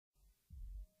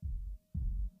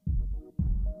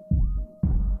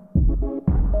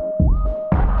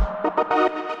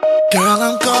Girl,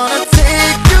 I'm gonna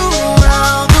take you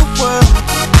around the world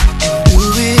and do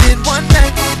it in one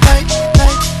night, night,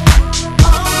 night.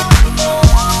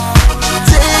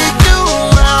 Take you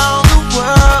around the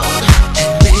world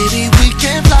and baby we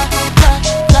can fly, fly,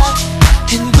 fly,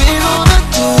 and we're gonna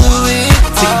do it.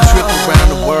 Take a trip around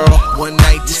the world, one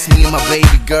night just me and my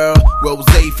baby girl.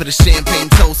 Rosé for the champagne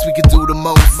toast, we can do the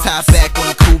most. Tie back on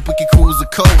the coupe, we can cruise the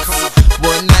coast.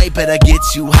 One night better get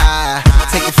you high,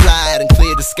 take a flight and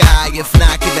clear the sky. If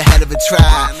not, give a hell of a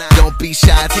try. Don't be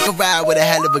shy, take a ride with a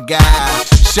hell of a guy.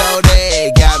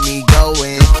 Shorty got me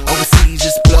going, overseas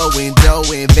just blowing,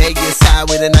 doing. Vegas high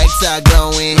where the nights are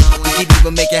going. We can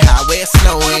even make it high where it's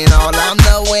snowing. All I'm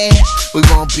knowing, we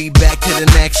won't be back to the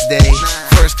next day.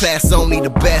 First class only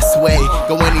the best way.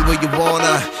 Go anywhere you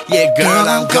wanna, yeah girl,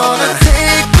 I'm gonna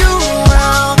take you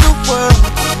around the world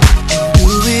and do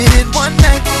it in one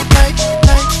night, night,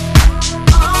 night.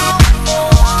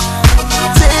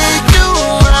 Take you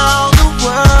around the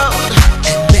world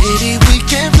and baby we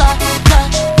can fly, fly,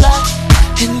 fly,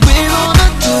 and we're gonna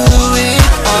do it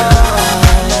all.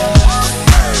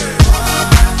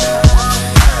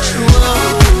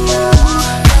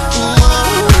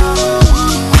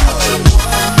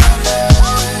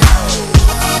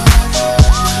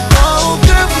 Oh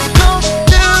girl, we're gonna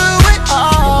do it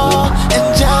all in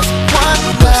just one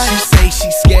night. She say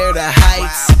she's scared of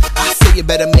heights, I say you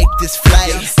better make this flight.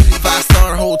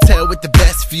 5-star hotel with the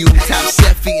best view, top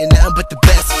chef eating nothing but the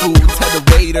best food. Tell the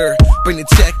waiter, bring the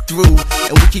check through,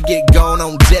 and we can get going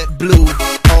on JetBlue.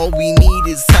 All we need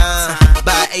is time,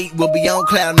 by 8 we'll be on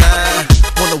cloud 9.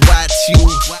 Wanna watch you,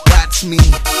 watch me,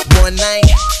 one night,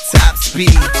 top speed.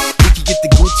 We can get the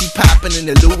Gucci poppin' and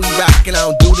the Louis rockin'. I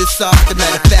don't do this often,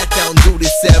 matter of fact I don't do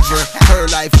this ever. Her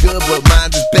life good but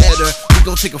mine is better. We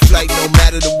gon' take a flight no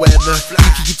matter the weather. We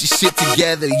can get your shit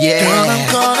together, yeah. Girl, I'm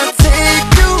gonna take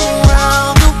you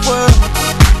around